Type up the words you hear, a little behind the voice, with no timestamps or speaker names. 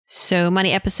So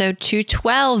Money episode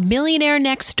 212, Millionaire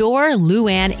Next Door,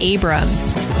 Lou-Ann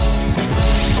Abrams.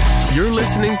 You're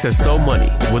listening to So Money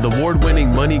with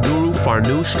award-winning money guru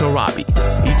Farnoosh Torabi.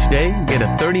 Each day, get a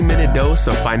 30-minute dose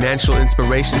of financial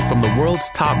inspiration from the world's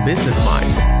top business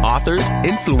minds, authors,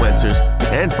 influencers,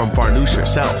 and from Farnoosh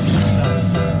herself.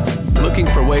 Looking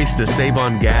for ways to save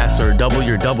on gas or double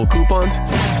your double coupons?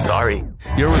 Sorry,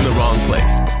 you're in the wrong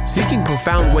place. Seeking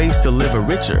profound ways to live a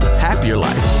richer, happier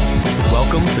life.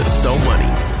 Welcome to So Money.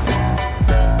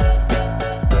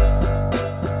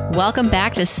 Welcome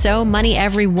back to So Money,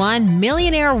 everyone.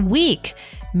 Millionaire Week.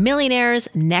 Millionaires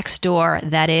Next Door,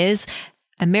 that is.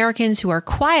 Americans who are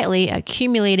quietly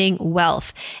accumulating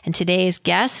wealth. And today's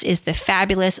guest is the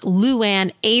fabulous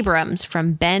Lou-Ann Abrams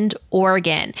from Bend,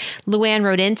 Oregon. Lou-Ann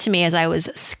wrote into me as I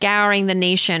was scouring the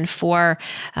nation for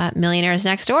Millionaires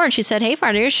Next Door. And she said, hey,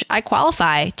 Farnoosh, I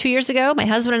qualify. 2 years ago, my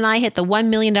husband and I hit the $1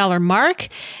 million mark.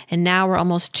 And now we're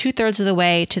almost 2/3 of the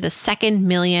way to the $2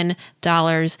 million.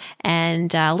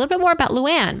 And a little bit more about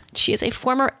Lou-Ann. She is a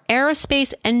former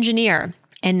aerospace engineer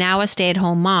and now a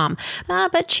stay-at-home mom.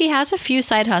 But she has a few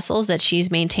side hustles that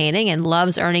she's maintaining and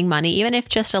loves earning money, even if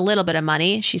just a little bit of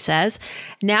money, she says.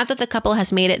 Now that the couple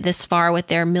has made it this far with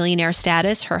their millionaire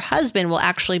status, her husband will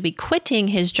actually be quitting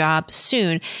his job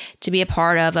soon to be a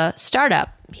part of a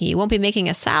startup. He won't be making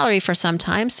a salary for some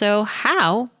time, so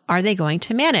how are they going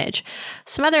to manage?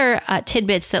 Some other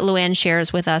tidbits that Lou-Ann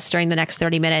shares with us during the next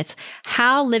 30 minutes,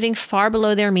 how living far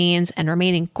below their means and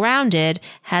remaining grounded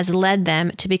has led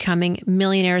them to becoming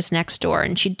millionaires next door.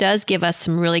 And she does give us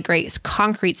some really great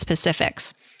concrete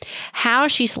specifics. How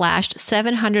she slashed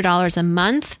 $700 a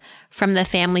month from the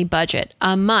family budget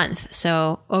a month.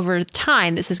 So over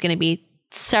time, this is going to be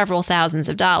several thousands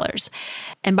of dollars.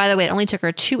 And by the way, it only took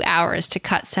her 2 hours to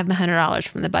cut $700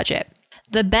 from the budget.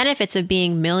 The benefits of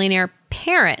being millionaire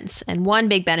parents. And one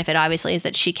big benefit, obviously, is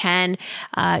that she can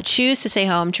choose to stay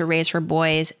home to raise her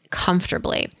boys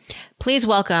comfortably. Please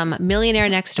welcome Millionaire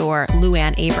Next Door,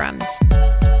 Lou-Ann Abrams.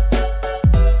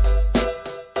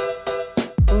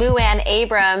 Lou-Ann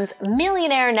Abrams,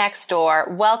 Millionaire Next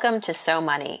Door. Welcome to So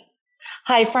Money.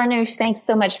 Hi, Farnoosh. Thanks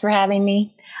so much for having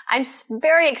me. I'm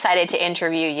very excited to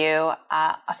interview you,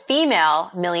 a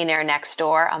female millionaire next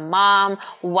door, a mom,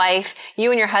 wife.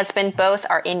 You and your husband both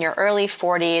are in your early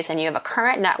 40s, and you have a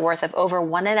current net worth of over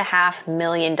 $1.5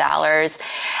 million.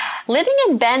 Living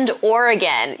in Bend,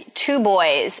 Oregon, 2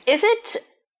 boys. Is it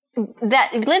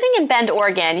that living in Bend,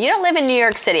 Oregon, you don't live in New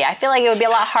York City. I feel like it would be a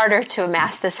lot harder to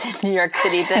amass this in New York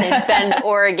City than in Bend,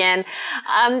 Oregon.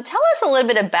 Tell us a little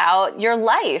bit about your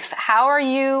life. How are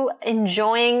you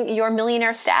enjoying your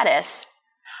millionaire status?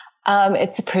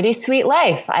 It's a pretty sweet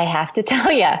life, I have to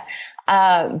tell you.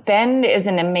 Bend is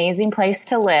an amazing place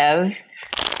to live.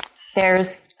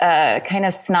 There's a kind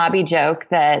of snobby joke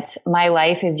that my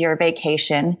life is your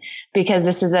vacation because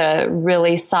this is a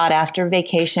really sought after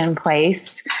vacation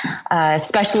place,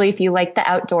 especially if you like the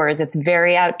outdoors. It's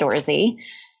very outdoorsy.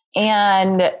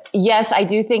 And yes, I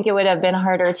do think it would have been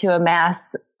harder to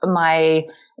amass my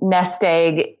nest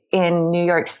egg in New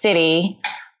York City.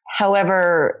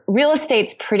 However, real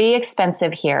estate's pretty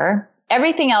expensive here.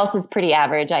 Everything else is pretty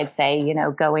average, I'd say, you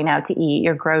know, going out to eat,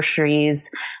 your groceries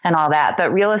and all that.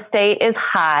 But real estate is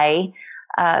high.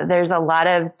 There's a lot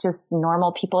of just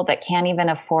normal people that can't even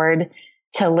afford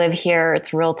to live here.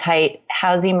 It's real tight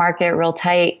housing market, real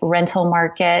tight rental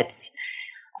market.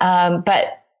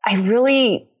 But I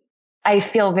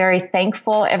feel very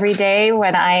thankful every day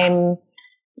when I'm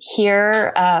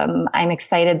here. I'm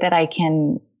excited that I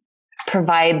can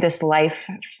provide this life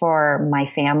for my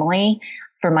family,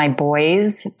 for my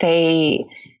boys. They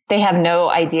have no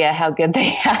idea how good they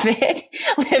have it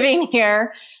living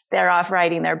here. They're off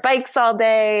riding their bikes all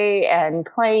day and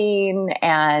playing,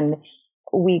 and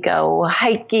we go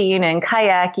hiking and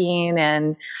kayaking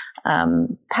and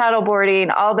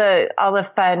paddleboarding, all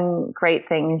the fun, great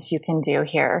things you can do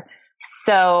here.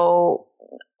 So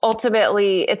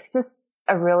ultimately, it's just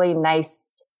a really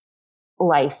nice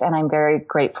life, and I'm very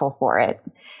grateful for it.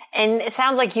 And it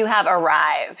sounds like you have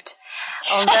arrived.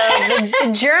 Although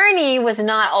the journey was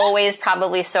not always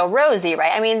probably so rosy,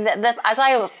 right? I mean, as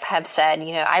I have said,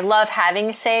 you know, I love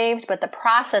having saved, but the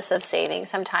process of saving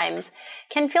sometimes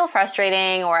can feel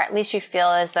frustrating, or at least you feel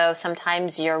as though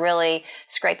sometimes you're really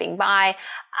scraping by.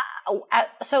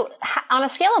 So on a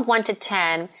scale of 1 to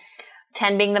 10,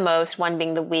 10 being the most, 1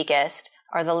 being the weakest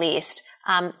or the least,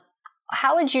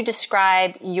 how would you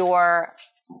describe your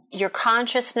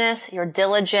consciousness, your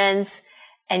diligence,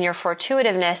 and your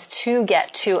fortuitiveness to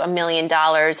get to $1 million?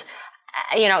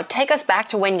 You know, take us back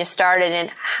to when you started, and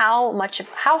how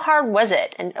hard was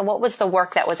it, and what was the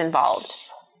work that was involved?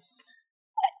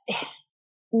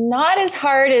 not as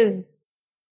hard as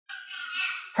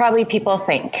probably people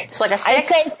think. It's like a 6? I'd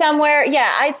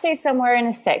say somewhere in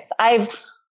a 6. I've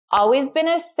always been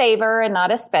a saver and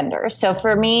not a spender. So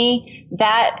for me,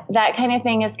 that kind of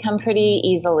thing has come pretty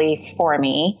easily for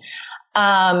me.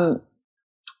 I'm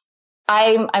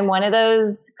one of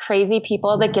those crazy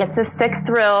people that gets a sick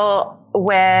thrill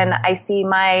when I see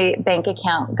my bank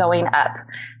account going up.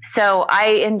 So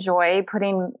I enjoy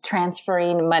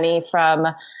transferring money from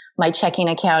my checking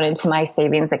account into my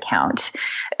savings account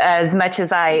as much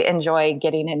as I enjoy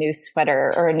getting a new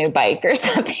sweater or a new bike or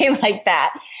something like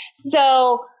that.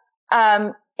 So,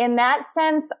 in that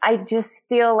sense, I just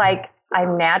feel like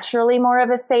I'm naturally more of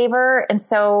a saver. And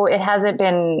so it hasn't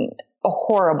been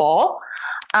horrible.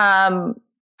 And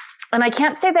I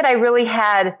can't say that I really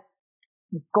had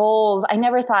goals. I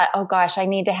never thought, oh gosh, I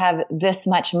need to have this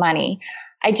much money.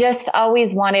 I just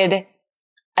always wanted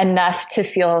enough to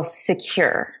feel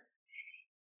secure.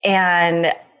 And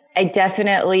I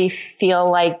definitely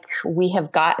feel like we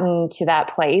have gotten to that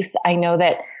place. I know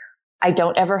that I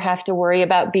don't ever have to worry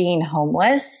about being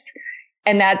homeless.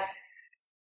 And that's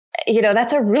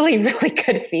a really, really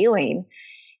good feeling.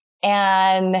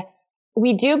 And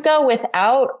we do go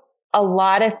without a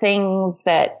lot of things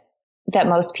that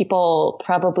most people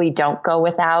probably don't go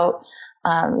without.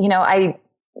 We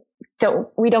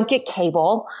don't get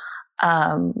cable.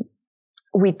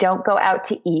 We don't go out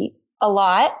to eat a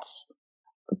lot,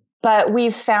 but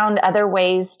we've found other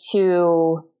ways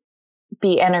to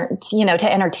to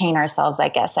entertain ourselves, I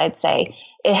guess I'd say.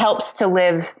 It helps to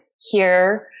live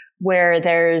here where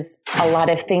there's a lot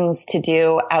of things to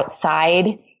do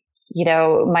outside.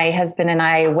 My husband and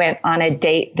I went on a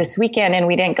date this weekend and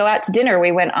we didn't go out to dinner.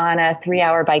 We went on a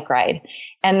 3-hour bike ride,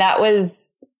 and that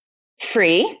was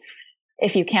free,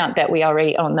 if you count that we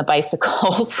already own the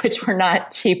bicycles, which were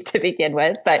not cheap to begin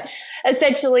with. But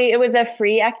essentially it was a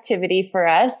free activity for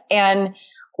us and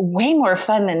way more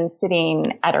fun than sitting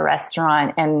at a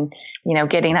restaurant and,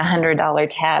 getting $100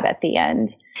 tab at the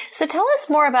end. So tell us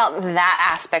more about that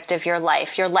aspect of your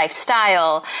life, your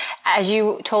lifestyle. As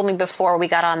you told me before we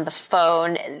got on the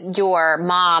phone, your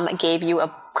mom gave you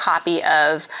a copy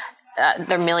of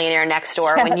The Millionaire Next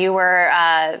Door when you were,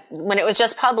 when it was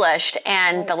just published,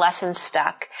 and the lessons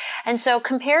stuck. And so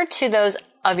compared to those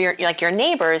of your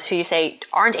neighbors who you say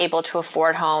aren't able to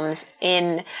afford homes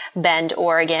in Bend,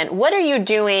 Oregon, what are you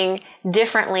doing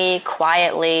differently,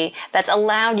 quietly, that's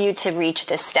allowed you to reach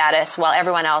this status while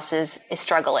everyone else is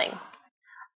struggling?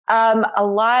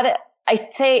 I'd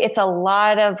say it's a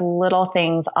lot of little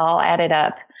things all added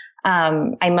up.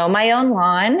 I mow my own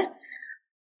lawn.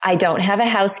 I don't have a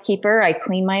housekeeper. I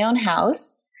clean my own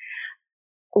house.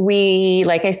 We,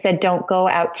 like I said, don't go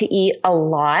out to eat a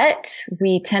lot.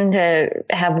 We tend to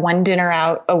have one dinner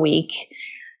out a week.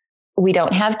 We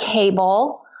don't have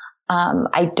cable.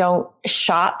 I don't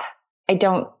shop. I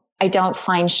don't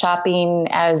find shopping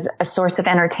as a source of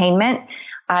entertainment.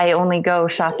 I only go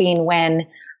shopping when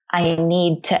I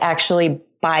need to actually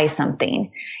buy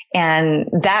something. And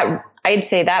I'd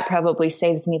say that probably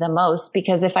saves me the most,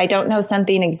 because if I don't know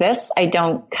something exists, I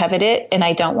don't covet it and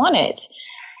I don't want it.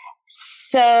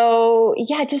 So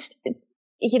yeah, just,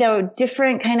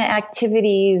 different kind of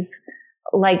activities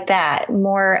like that,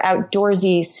 more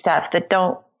outdoorsy stuff that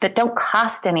don't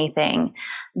cost anything,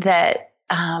 that,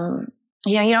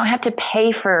 you don't have to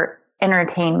pay for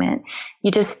entertainment.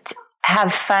 You just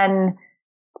have fun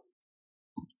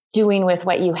doing with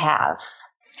what you have.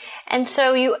 And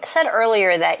so you said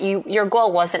earlier that your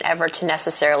goal wasn't ever to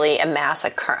necessarily amass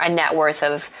a net worth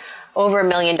of over $1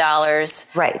 million.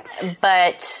 Right.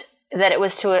 But that it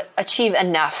was to achieve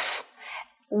enough.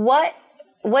 What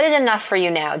is enough for you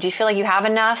now? Do you feel like you have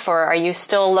enough, or are you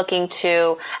still looking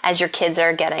to, as your kids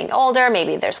are getting older,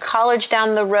 maybe there's college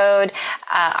down the road,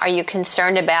 are you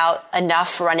concerned about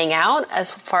enough running out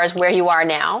as far as where you are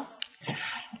now?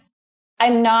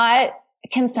 I'm not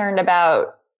concerned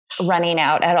about running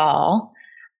out at all.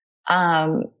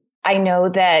 I know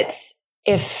that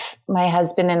if my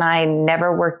husband and I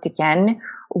never worked again,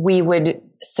 we would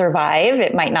survive.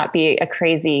 It might not be a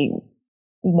crazy,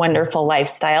 wonderful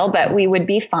lifestyle, but we would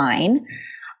be fine.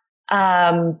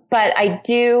 But I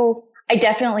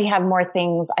definitely have more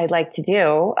things I'd like to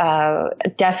do.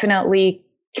 Definitely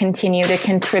continue to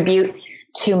contribute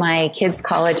to my kids'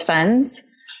 college funds.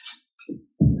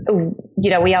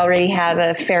 We already have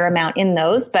a fair amount in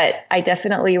those, but I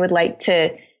definitely would like to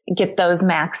get those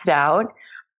maxed out.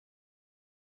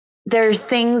 There's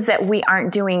things that we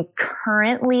aren't doing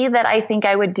currently that I think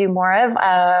I would do more of.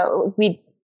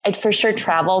 I'd for sure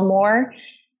travel more.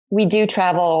 We do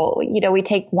travel, we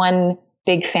take one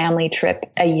big family trip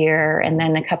a year and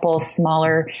then a couple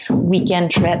smaller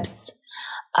weekend trips.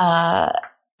 But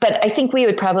I think we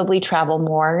would probably travel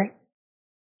more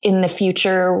in the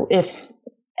future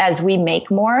as we make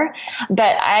more.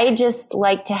 But I just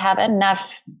like to have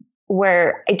enough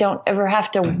where I don't ever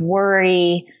have to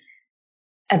worry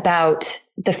about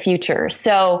the future.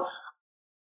 So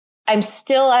I'm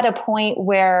still at a point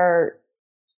where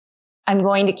I'm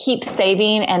going to keep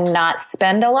saving and not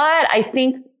spend a lot. I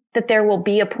think that there will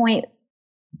be a point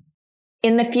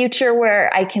in the future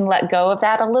where I can let go of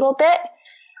that a little bit,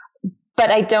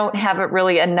 but I don't have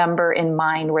really a number in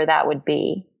mind where that would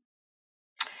be.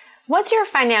 What's your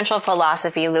financial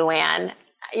philosophy, Luann?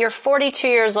 You're 42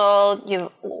 years old. You've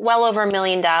well over $1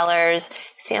 million.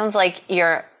 Sounds like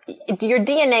your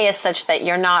DNA is such that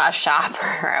you're not a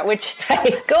shopper, which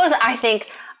goes, I think,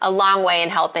 a long way in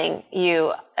helping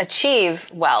you achieve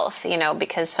wealth,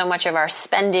 because so much of our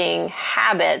spending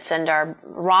habits and our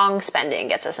wrong spending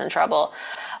gets us in trouble.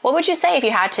 What would you say if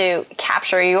you had to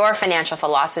capture your financial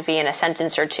philosophy in a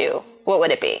sentence or two? What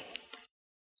would it be?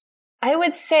 I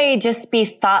would say just be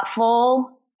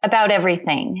thoughtful about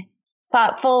everything.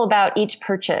 Thoughtful about each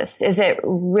purchase. Is it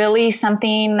really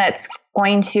something that's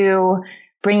going to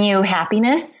bring you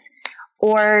happiness,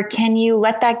 or can you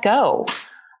let that go?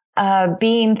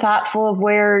 Being thoughtful of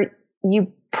where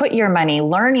you put your money,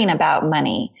 learning about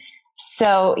money.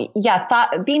 So yeah,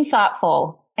 being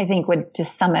thoughtful, I think, would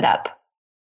just sum it up.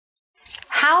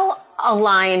 How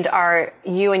aligned are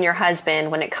you and your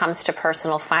husband when it comes to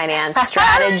personal finance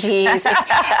strategies?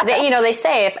 They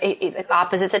say if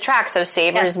opposites attract, so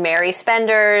savers marry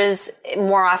spenders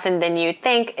more often than you'd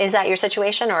think. Is that your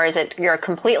situation, or is it you're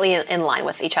completely in line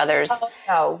with each other's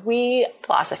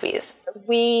philosophies?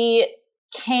 We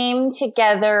came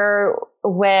together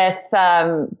with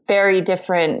very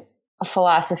different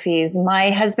philosophies. My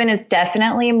husband is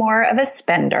definitely more of a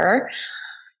spender.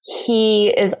 He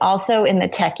is also in the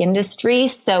tech industry,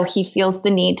 so he feels the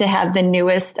need to have the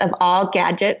newest of all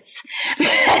gadgets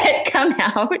that come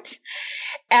out.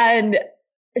 And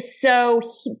so,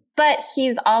 but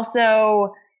he's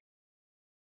also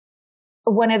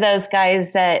one of those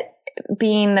guys that,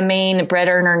 being the main bread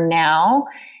earner now,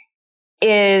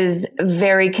 is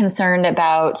very concerned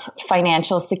about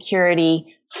financial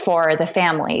security for the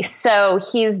family. So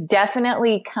he's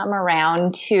definitely come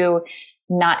around to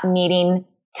not needing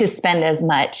to spend as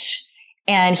much.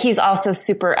 And he's also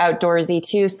super outdoorsy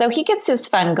too. So he gets his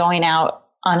fun going out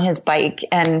on his bike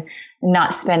and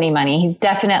not spending money. He's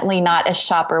definitely not a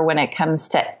shopper when it comes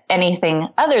to anything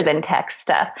other than tech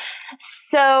stuff.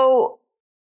 So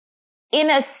in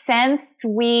a sense,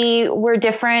 we were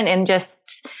different, and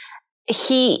just,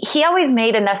 he always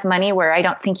made enough money where I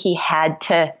don't think he had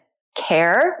to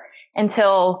care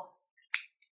until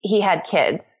he had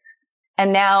kids.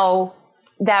 And now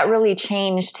that really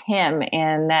changed him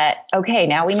in that, okay,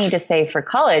 now we need to save for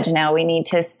college. Now we need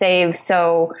to save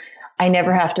so I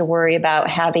never have to worry about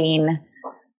having,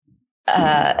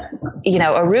 a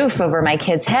roof over my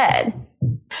kid's head.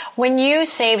 When you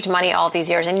saved money all these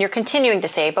years, and you're continuing to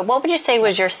save, but what would you say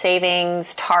was your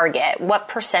savings target? What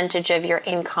percentage of your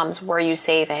incomes were you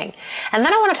saving? And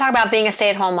then I want to talk about being a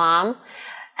stay-at-home mom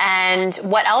and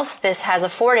what else this has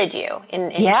afforded you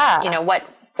what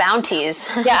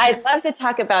bounties. Yeah, I'd love to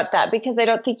talk about that, because I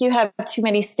don't think you have too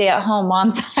many stay-at-home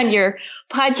moms on your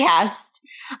podcast.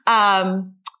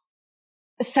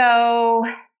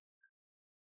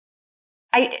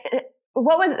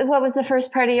 What was the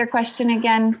first part of your question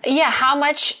again? Yeah, how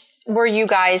much were you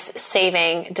guys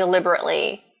saving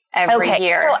deliberately every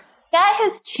year? So that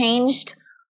has changed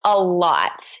a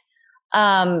lot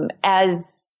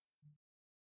as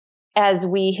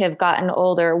we have gotten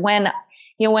older. When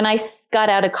I got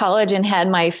out of college and had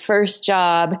my first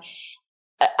job,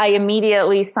 I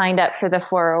immediately signed up for the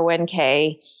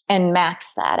 401k and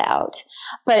maxed that out.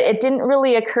 But it didn't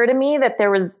really occur to me that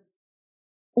there was,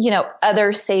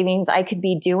 other savings I could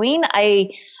be doing.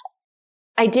 I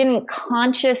didn't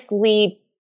consciously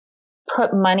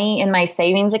put money in my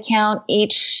savings account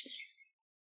each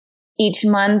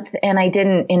month, and I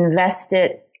didn't invest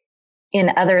it in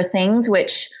other things,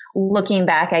 which, looking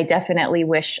back, I definitely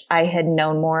wish I had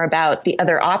known more about the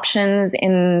other options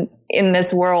in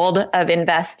this world of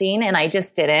investing, and I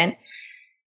just didn't.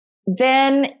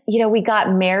 Then, we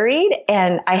got married,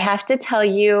 and I have to tell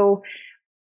you,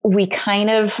 we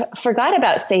kind of forgot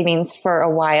about savings for a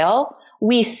while.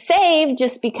 We saved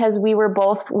just because we were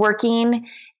both working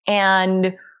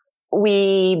and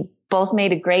we both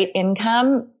made a great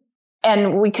income,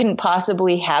 and we couldn't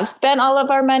possibly have spent all of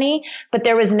our money, but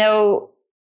there was no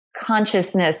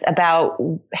consciousness about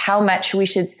how much we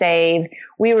should save.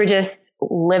 We were just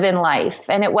living life.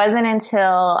 And it wasn't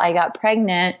until I got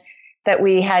pregnant that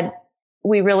we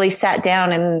really sat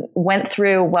down and went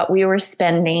through what we were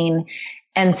spending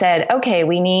and said, okay,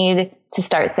 we need to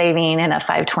start saving in a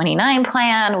 529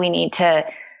 plan. We need to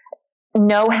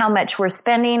know how much we're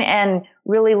spending and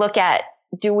really look at,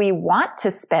 do we want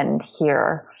to spend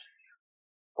here?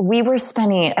 We were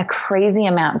spending a crazy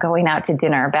amount going out to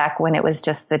dinner back when it was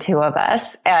just the two of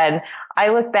us. And I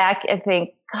look back and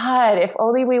think, God, if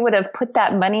only we would have put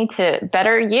that money to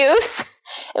better use,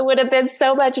 it would have been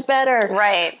so much better.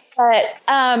 Right. But,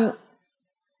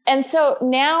 and so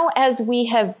now as we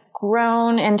have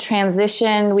grown and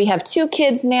transitioned, we have 2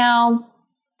 kids now.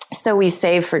 So we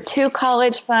save for 2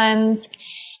 college funds,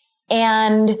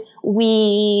 and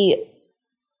we,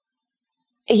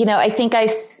 I think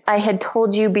I had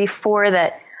told you before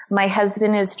that my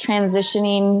husband is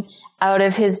transitioning out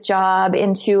of his job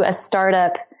into a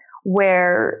startup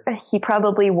where he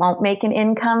probably won't make an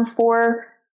income for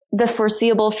the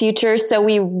foreseeable future. So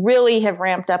we really have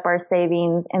ramped up our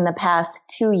savings in the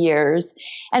past 2 years,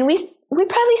 and we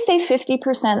probably save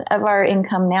 50% of our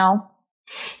income now.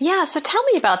 Yeah. So tell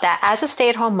me about that as a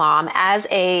stay-at-home mom, as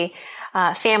a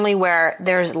family where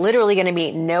there's literally going to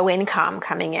be no income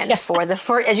coming in for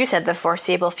as you said, the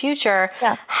foreseeable future.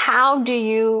 Yeah. How do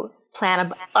you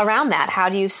plan around that? How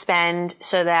do you spend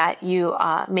so that you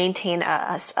maintain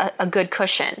a good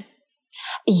cushion?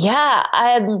 Yeah.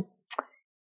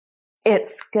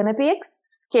 It's going to be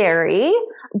scary,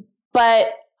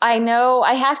 but I know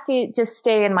I have to just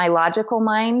stay in my logical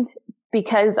mind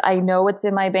because I know it's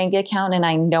in my bank account and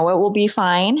I know it will be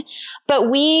fine. But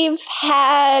we've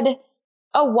had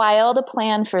a while to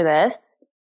plan for this,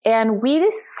 and we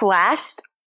just slashed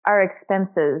our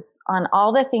expenses on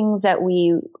all the things that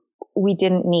we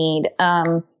didn't need.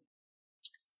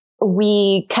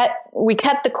 We cut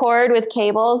the cord with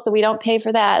cable, so we don't pay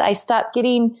for that. I stopped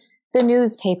getting the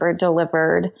newspaper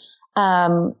delivered.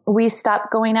 We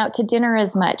stopped going out to dinner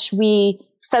as much. We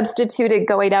substituted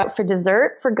going out for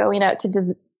dessert for going out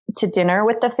to dinner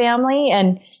with the family,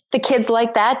 and the kids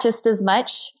like that just as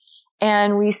much.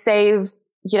 And we save,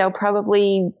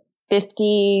 probably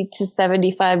 $50 to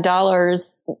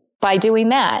 $75 by doing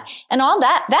that. And all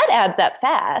that adds up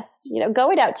fast.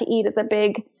 Going out to eat is a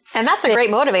big, and that's a great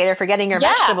motivator for getting your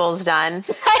vegetables done.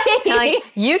 Like,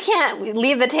 you can't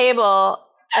leave the table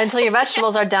until your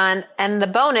vegetables are done. And the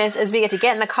bonus is we get to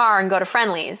get in the car and go to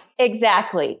Friendly's.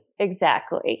 Exactly.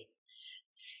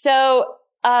 So,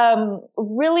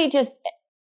 really just,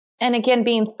 and again,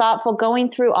 being thoughtful, going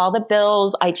through all the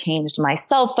bills. I changed my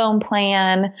cell phone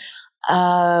plan.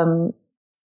 I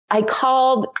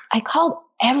called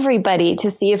everybody to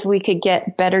see if we could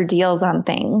get better deals on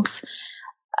things.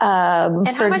 And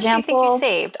how much do you think you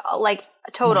saved? Like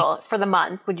total for the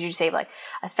month? Would you save like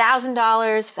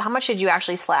 $1,000? How much did you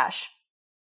actually slash?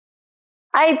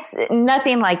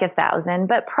 Nothing like 1,000,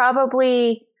 but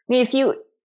probably,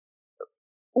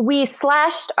 we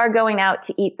slashed our going out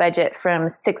to eat budget from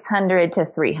 600 to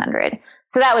 300.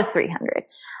 So that was 300.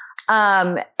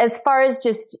 As far as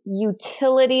just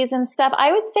utilities and stuff,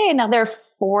 I would say another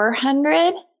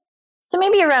 400. So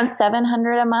maybe around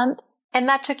 700 a month. And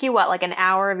that took you like an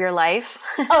hour of your life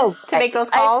to make those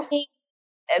calls?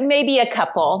 Maybe a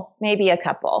couple.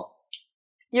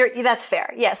 That's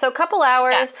fair. Yeah. So a couple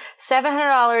hours,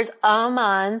 $700 a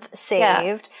month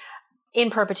saved in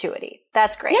perpetuity.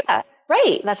 That's great. Yeah.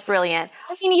 Right. That's brilliant.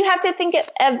 You have to think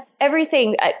of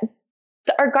everything.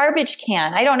 Our garbage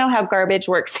can. I don't know how garbage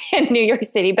works in New York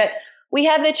City, but we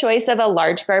have the choice of a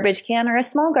large garbage can or a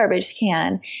small garbage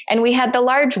can. And we had the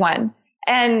large one,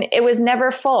 and it was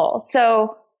never full.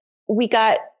 So we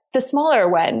got the smaller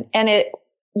one, and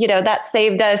that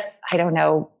saved us, I don't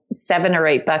know, $7 or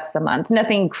 $8 a month.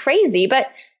 Nothing crazy, but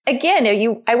again,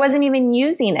 I wasn't even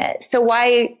using it. So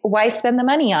why spend the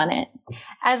money on it?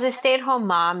 As a stay-at-home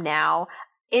mom now,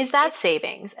 is that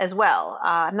savings as well?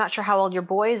 I'm not sure how old your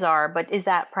boys are, but is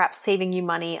that perhaps saving you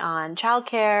money on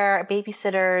childcare,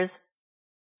 babysitters?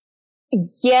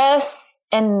 Yes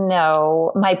and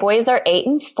no. My boys are 8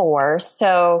 and 4.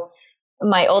 So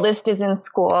my oldest is in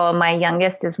school. My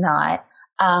youngest is not.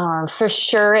 For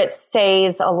sure, it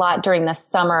saves a lot during the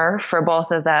summer for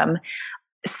both of them.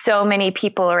 So many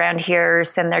people around here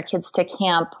send their kids to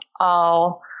camp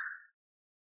all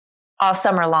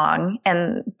summer long,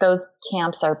 and those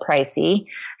camps are pricey.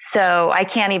 So I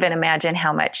can't even imagine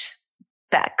how much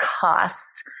that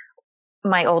costs.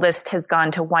 My oldest has gone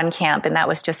to one camp, and that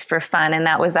was just for fun, and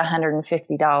that was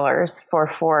 $150 for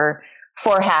four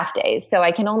half days. So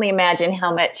I can only imagine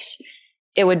how much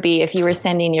it would be if you were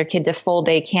sending your kid to full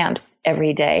day camps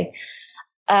every day.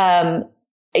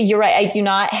 You're right. I do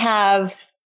not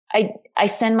have, I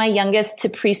send my youngest to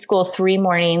preschool 3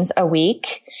 mornings a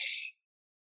week.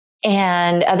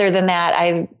 And other than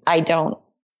that, I don't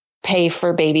pay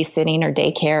for babysitting or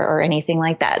daycare or anything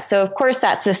like that. So of course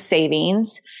that's a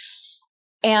savings.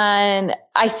 And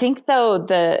I think though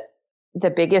the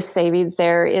biggest savings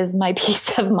there is my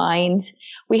peace of mind.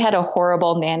 We had a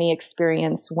horrible nanny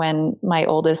experience when my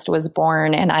oldest was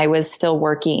born and I was still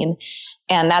working.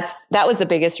 And that was the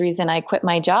biggest reason I quit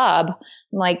my job.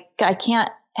 I'm like, I can't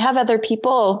have other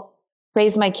people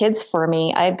raise my kids for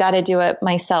me. I've got to do it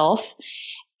myself.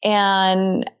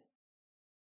 And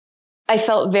I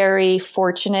felt very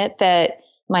fortunate that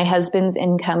my husband's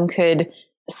income could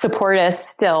support us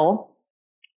still,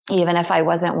 even if I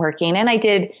wasn't working. And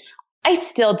I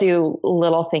still do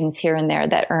little things here and there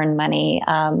that earn money.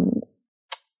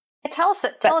 Tell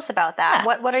us about that.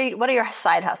 Yeah. What are your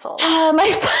side hustles? My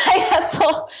side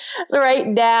hustle right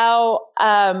now,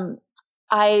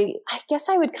 I guess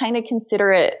I would kind of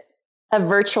consider it a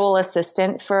virtual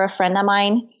assistant for a friend of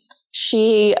mine.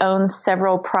 She owns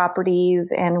several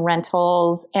properties and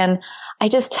rentals, and I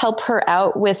just help her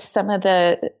out with some of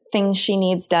the things she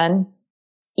needs done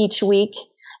each week.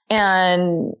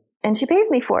 And she pays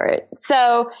me for it.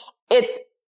 So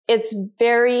it's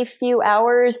very few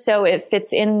hours. So it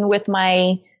fits in with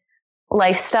my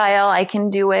lifestyle. I can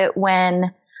do it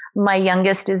when my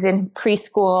youngest is in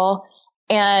preschool.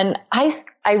 And I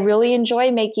really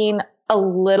enjoy making a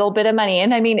little bit of money.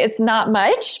 And I mean, it's not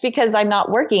much because I'm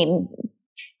not working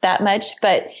that much,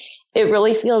 but it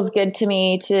really feels good to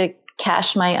me to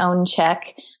cash my own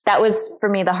check. That was for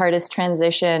me the hardest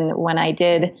transition when I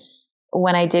did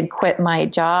quit my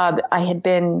job. I had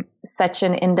been such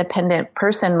an independent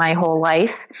person my whole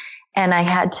life, and I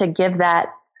had to give that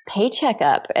paycheck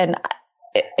up, and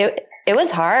it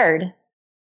was hard.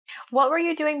 What were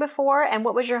you doing before, and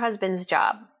what was your husband's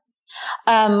job?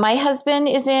 My husband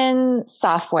is in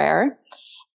software,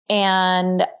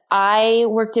 and I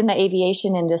worked in the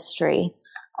aviation industry.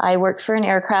 I worked for an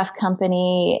aircraft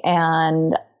company,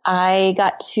 and I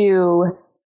got to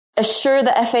assure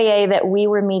the FAA that we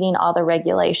were meeting all the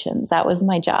regulations. That was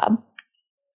my job.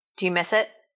 Do you miss it?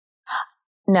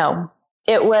 No,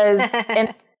 it was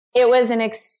an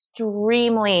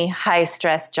extremely high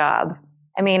stress job.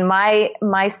 I mean,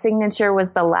 my signature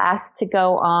was the last to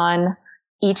go on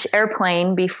each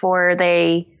airplane before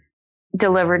they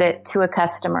delivered it to a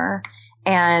customer.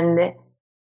 And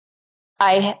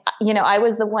I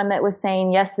was the one that was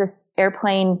saying, yes, this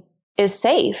airplane is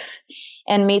safe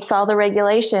and meets all the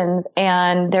regulations.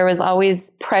 And there was always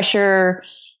pressure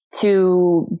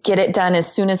to get it done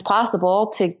as soon as possible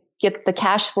to get the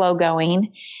cash flow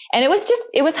going. And it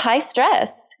was high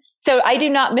stress. So I do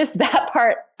not miss that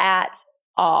part at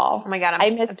all. Oh my God.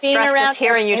 I'm stressed just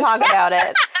hearing you talk about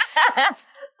it.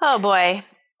 Oh boy.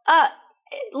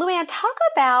 Luann, talk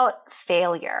about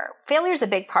failure. Failure is a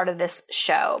big part of this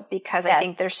show because I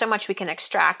think there's so much we can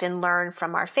extract and learn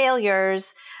from our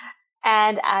failures.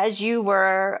 And as you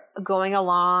were going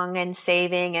along and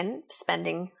saving and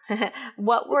spending,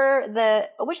 what would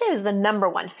you say was the number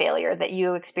one failure that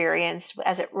you experienced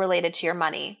as it related to your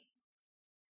money?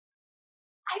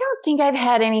 I don't think I've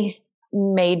had any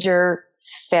major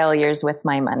failures with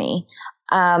my money.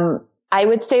 I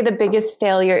would say the biggest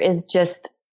failure is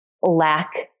just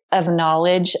lack of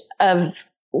knowledge of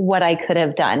what I could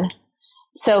have done.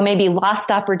 So maybe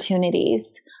lost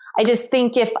opportunities. I just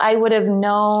think if I would have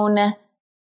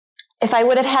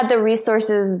had the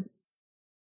resources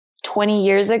 20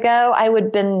 years ago,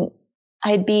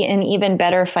 I'd be in even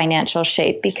better financial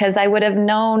shape because I would have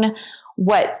known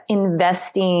what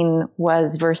investing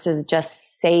was versus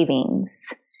just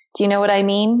savings. Do you know what I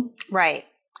mean? Right.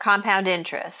 Compound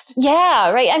interest.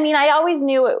 Yeah, right. I mean, I always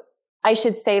knew I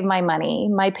should save my money.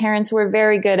 My parents were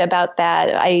very good about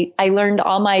that. I learned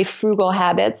all my frugal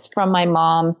habits from my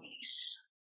mom.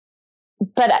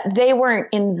 But they weren't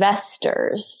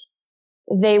investors.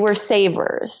 They were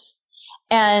savers.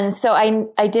 And so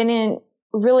I didn't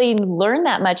really learn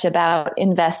that much about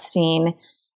investing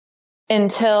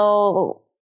until,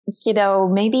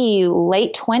 maybe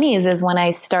late 20s is when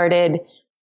I started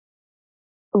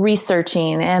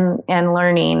researching and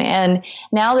learning. And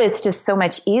now it's just so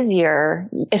much easier.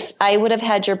 If I would have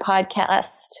had your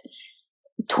podcast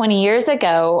 20 years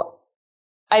ago,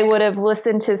 I would have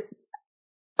listened to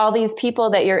all these people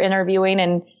that you're interviewing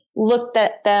and looked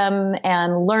at them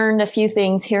and learned a few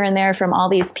things here and there from all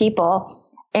these people.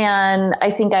 And I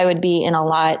think I would be in a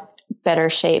lot better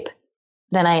shape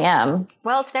than I am.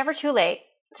 Well, it's never too late.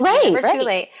 Right. Never too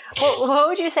late. Well, what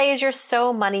would you say is your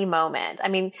so money moment? I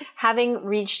mean, having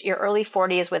reached your early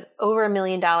 40s with over $1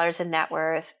 million in net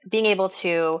worth, being able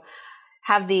to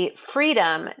have the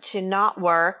freedom to not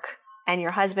work and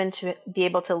your husband to be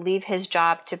able to leave his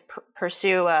job to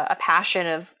pursue a passion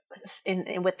of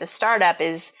with the startup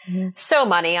is so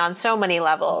money on so many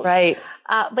levels. Right.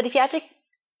 But if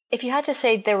you had to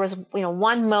say there was,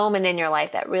 one moment in your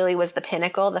life that really was the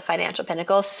pinnacle, the financial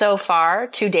pinnacle so far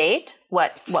to date,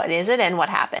 what is it and what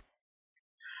happened?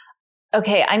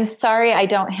 Okay. I'm sorry. I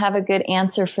don't have a good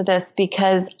answer for this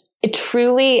because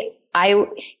every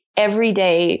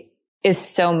day is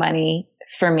so money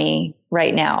for me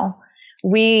right now.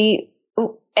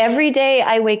 Every day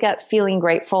I wake up feeling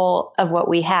grateful of what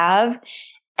we have,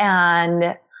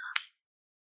 and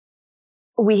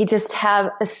we just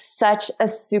have such a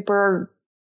super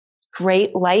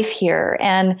great life here.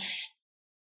 And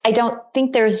I don't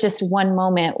think there's just one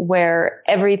moment where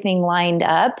everything lined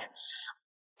up.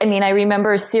 I mean, I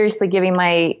remember seriously giving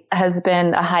my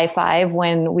husband a high five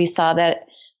when we saw that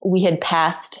we had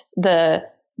passed the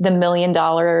 $1 million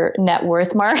net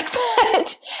worth mark,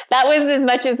 but that was as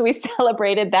much as we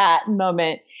celebrated that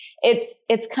moment.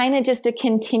 It's kind of just a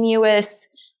continuous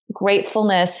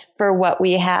gratefulness for what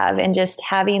we have and just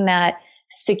having that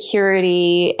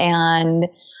security and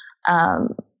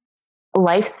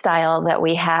lifestyle that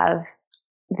we have,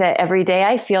 that every day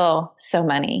I feel so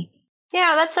money.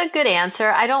 Yeah, that's a good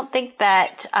answer. I don't think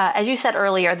that, as you said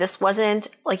earlier, this wasn't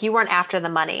like you weren't after the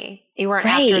money. You weren't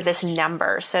after this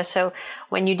number. So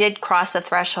when you did cross the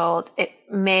threshold, it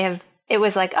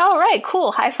was like, oh, right,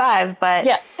 cool, high five. But,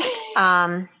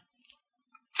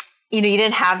 you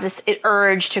didn't have this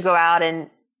urge to go out and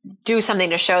do something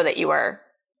to show that you were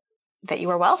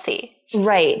wealthy.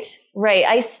 Right.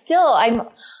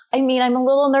 I'm a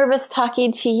little nervous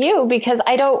talking to you because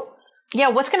I don't. Yeah.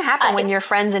 What's going to happen when your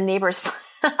friends and neighbors?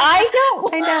 I know.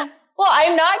 Well,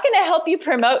 I'm not going to help you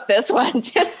promote this one,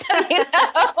 just so you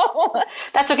know.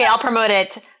 That's okay. I'll promote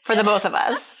it for the both of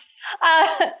us.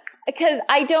 Because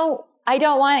I don't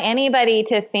want anybody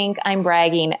to think I'm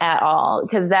bragging at all,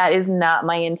 because that is not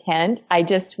my intent. I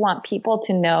just want people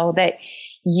to know that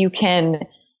you can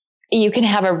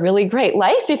have a really great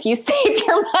life if you save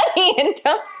your money and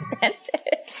don't spend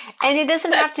it. And it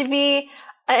doesn't have to be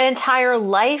an entire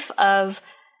life of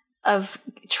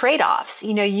trade-offs.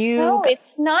 No,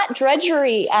 it's not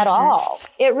drudgery at all.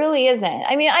 It really isn't.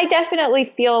 I mean, I definitely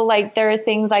feel like there are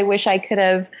things I wish I could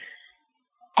have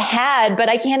had, but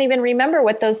I can't even remember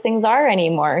what those things are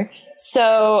anymore.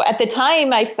 So at the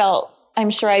time I'm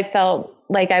sure I felt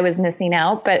like I was missing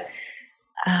out, but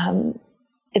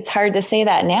it's hard to say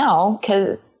that now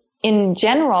because in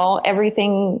general,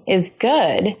 everything is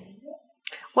good.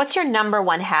 What's your number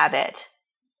one habit?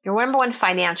 Your number one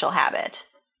financial habit?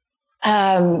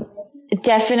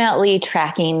 Definitely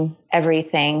tracking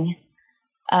everything,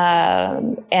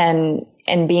 and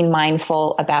being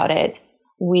mindful about it.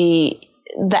 The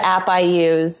app I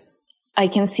use, I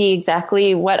can see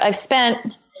exactly what I've spent,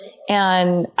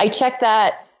 and I check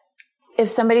that. If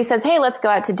somebody says, "Hey, let's go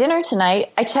out to dinner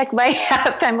tonight," I check my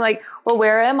app. I'm like, well,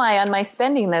 where am I on my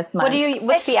spending this month?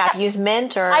 What's the app? Use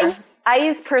Mint or? I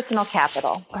use Personal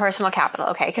Capital. Personal Capital.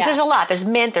 Okay. Because there's a lot. There's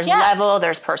Mint, there's Level,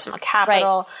 there's Personal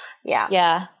Capital. Right. Yeah.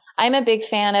 Yeah. I'm a big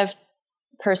fan of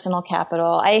Personal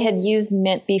Capital. I had used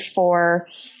Mint before.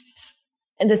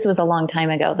 This was a long time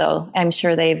ago, though. I'm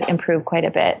sure they've improved quite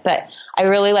a bit, but I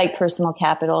really like Personal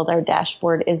Capital. Their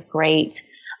dashboard is great.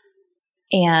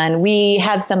 And we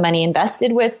have some money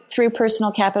invested through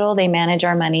Personal Capital. They manage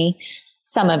our money,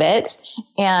 some of it.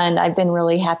 And I've been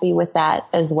really happy with that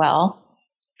as well.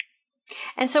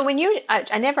 And so when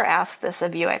I never asked this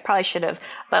of you, I probably should have,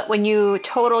 but when you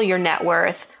total your net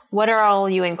worth, what are all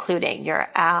you including? Your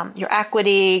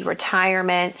equity,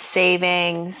 retirement,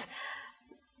 savings?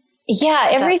 Yeah,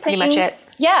 everything. Pretty much it.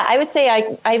 Yeah, I would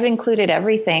say I've included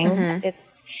everything. Mm-hmm.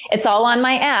 It's all on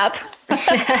my app.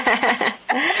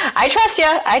 I trust you.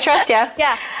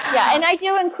 Yeah. And I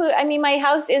do include, my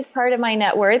house is part of my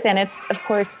net worth, and it's, of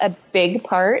course, a big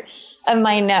part of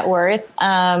my net worth.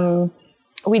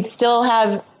 We'd still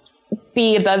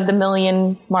be above the $1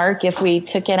 million mark if we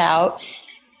took it out.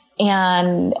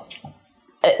 But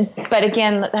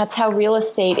again, that's how real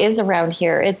estate is around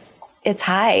here. It's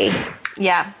high.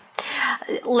 Yeah.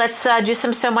 Let's do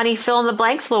some So Money fill in the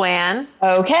blanks, Luann.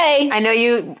 Okay. I know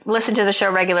you listen to the show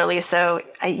regularly, so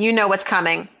you know what's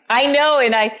coming. I know,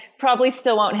 and I probably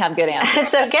still won't have good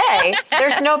answers. It's okay.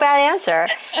 There's no bad answer.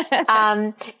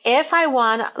 If I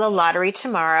won the lottery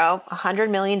tomorrow, $100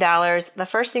 million, the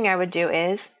first thing I would do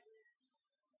is?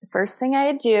 The first thing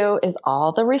I'd do is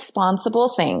all the responsible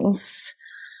things.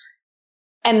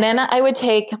 And then I would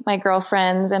take my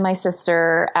girlfriends and my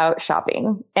sister out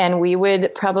shopping, and we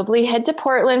would probably head to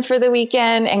Portland for the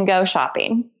weekend and go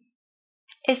shopping.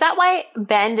 Is that why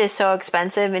Bend is so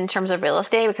expensive in terms of real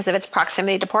estate? Because of its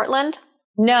proximity to Portland?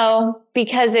 No,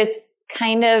 because it's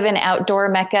kind of an outdoor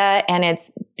mecca and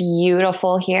it's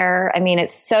beautiful here. I mean,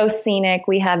 it's so scenic.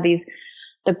 We have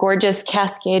the gorgeous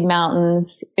Cascade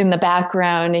Mountains in the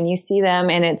background, and you see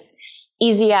them, and it's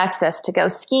easy access to go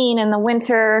skiing in the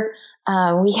winter.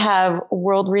 We have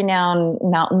world-renowned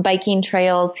mountain biking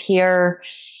trails here.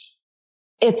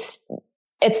 It's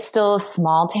still a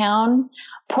small town.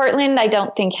 Portland, I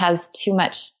don't think, has too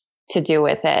much to do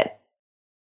with it.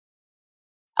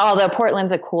 Although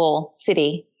Portland's a cool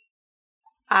city.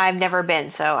 I've never been,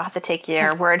 so I'll have to take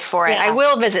your word for it. Yeah. I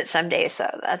will visit someday, so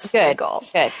that's the goal.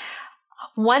 Good.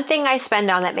 One thing I spend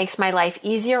on that makes my life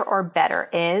easier or better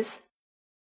is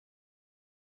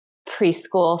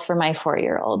preschool for my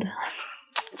 4-year-old.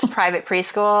 It's a private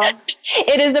preschool.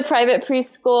 It is a private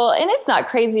preschool, and it's not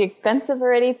crazy expensive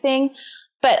or anything,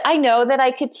 but I know that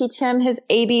I could teach him his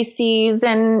ABCs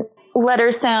and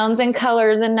letter sounds and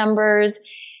colors and numbers,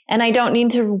 and I don't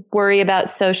need to worry about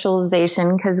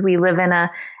socialization because we live in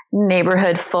a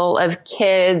neighborhood full of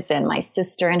kids, and my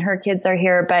sister and her kids are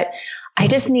here, but I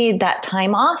just need that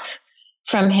time off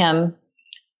from him.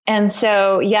 And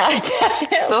so, yeah,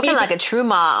 definitely. Spoken like a true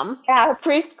mom. Yeah,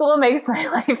 preschool makes my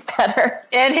life better.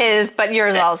 It is, but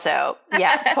yours also.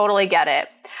 Yeah, totally get it.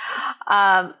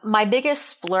 My biggest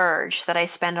splurge that I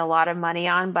spend a lot of money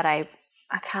on, but I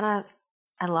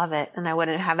love it and I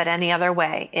wouldn't have it any other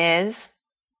way, is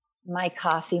my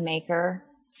coffee maker.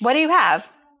 What do you have?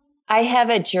 I have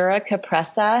a Jura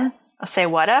Capressa. I'll say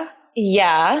what a?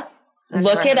 Yeah.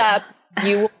 Look it up.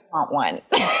 You will want one.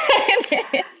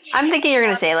 I'm thinking you're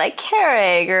going to say like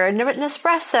Keurig or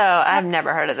Nespresso. I've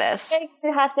never heard of this.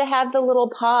 You have to have the little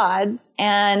pods,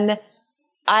 and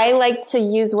I like to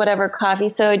use whatever coffee.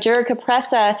 So a Jura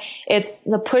Capressa, it's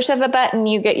the push of a button.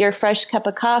 You get your fresh cup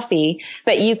of coffee,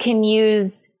 but you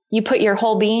put your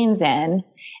whole beans in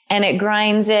and it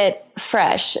grinds it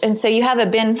fresh. And so you have a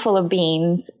bin full of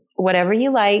beans, whatever you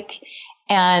like,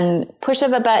 and push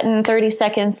of a button, 30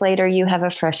 seconds later, you have a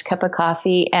fresh cup of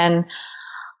coffee. And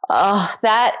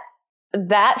that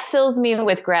fills me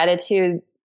with gratitude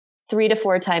 3 to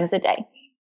 4 times a day.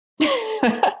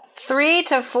 3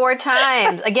 to 4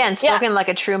 times. Again, spoken like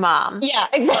a true mom. Yeah,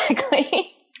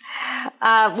 exactly.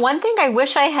 One thing I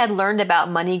wish I had learned about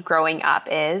money growing up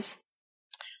is?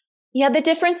 Yeah, the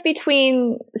difference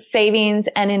between savings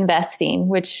and investing,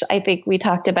 which I think we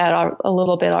talked about a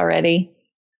little bit already.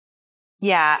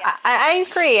 Yeah, I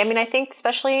agree. I mean, I think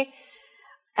especially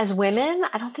as women,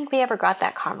 I don't think we ever got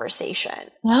that conversation.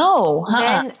 No.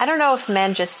 Men, I don't know if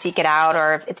men just seek it out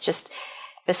or if it's just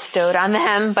bestowed on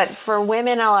them. But for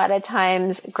women, a lot of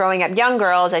times growing up, young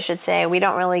girls, I should say, we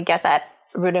don't really get that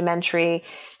rudimentary,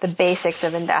 the basics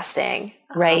of investing.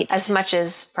 Right. As much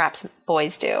as perhaps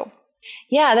boys do.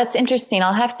 Yeah, that's interesting.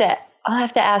 I'll have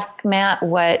to ask Matt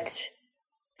what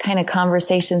kind of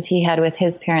conversations he had with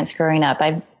his parents growing up.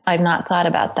 I've not thought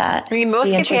about that. I mean,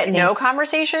 most kids get no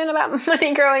conversation about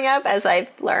money growing up, as I've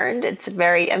learned. It's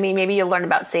maybe you'll learn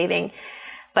about saving,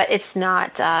 but it's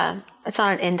not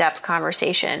an in-depth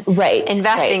conversation. Right.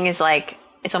 Investing is like,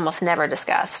 it's almost never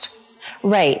discussed.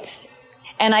 Right.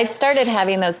 And I've started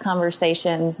having those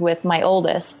conversations with my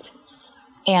oldest,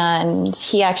 and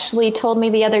he actually told me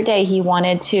the other day he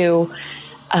wanted to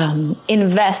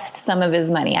invest some of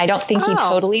his money. I don't think he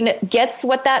totally gets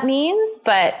what that means,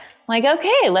 but like,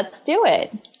 okay, let's do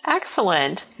it.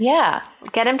 Excellent. Yeah.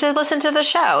 Get him to listen to the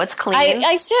show. It's clean.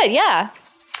 I should, yeah.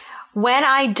 When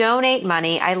I donate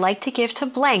money, I like to give to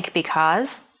blank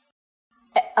because?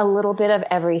 A little bit of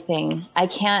everything. I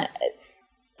can't,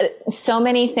 so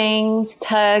many things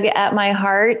tug at my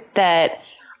heart that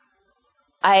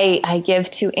I give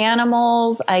to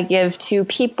animals, I give to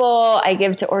people, I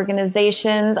give to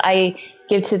organizations, I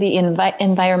give to the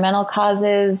environmental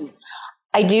causes.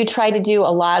 I do try to do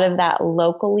a lot of that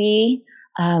locally.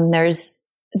 There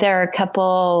are a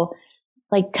couple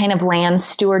like kind of land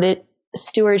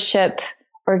stewardship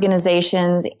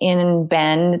organizations in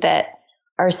Bend that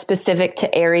are specific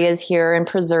to areas here and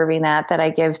preserving that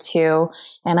I give to.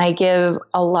 And I give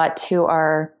a lot to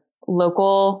our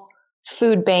local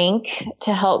food bank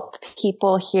to help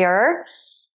people here.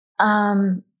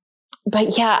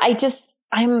 But yeah,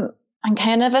 I'm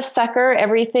kind of a sucker.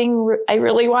 Everything, I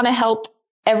really want to help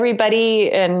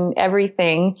everybody and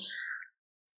everything.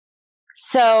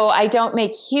 So I don't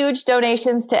make huge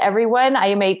donations to everyone.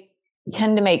 I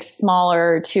tend to make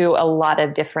smaller to a lot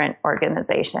of different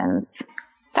organizations.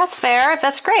 That's fair.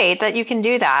 That's great that you can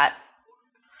do that.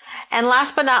 And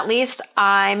last but not least,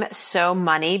 I'm so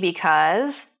money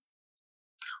because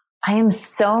I am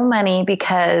so money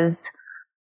because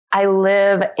I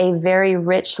live a very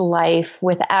rich life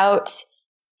without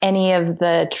any of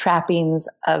the trappings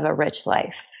of a rich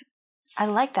life. I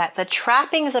like that. The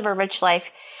trappings of a rich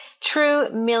life.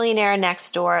 True millionaire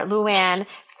next door. Luann,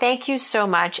 thank you so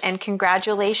much and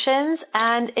congratulations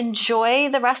and enjoy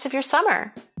the rest of your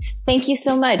summer. Thank you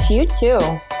so much. You too.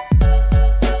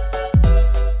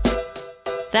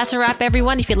 That's a wrap,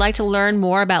 everyone. If you'd like to learn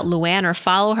more about Luann or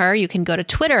follow her, you can go to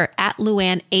Twitter at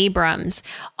Luann Abrams.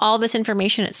 All this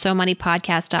information at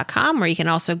SoMoneyPodcast.com, where you can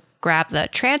also grab the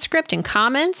transcript and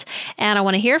comments. And I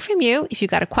want to hear from you. If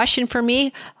you've got a question for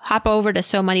me, hop over to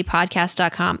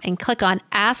SoMoneyPodcast.com and click on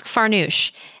Ask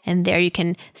Farnoosh. And there you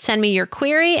can send me your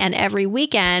query. And every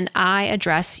weekend, I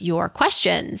address your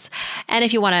questions. And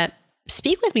if you want to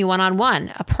speak with me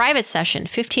one-on-one, a private session,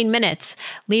 15 minutes,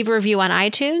 leave a review on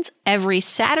iTunes. Every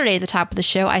Saturday at the top of the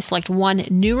show, I select one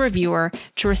new reviewer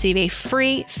to receive a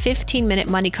free 15-minute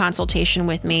money consultation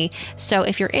with me. So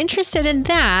if you're interested in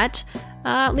that,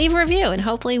 leave a review and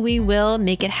hopefully we will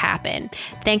make it happen.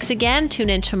 Thanks again. Tune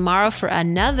in tomorrow for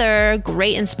another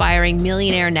great, inspiring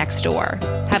Millionaire Next Door.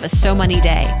 Have a So Money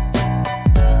day.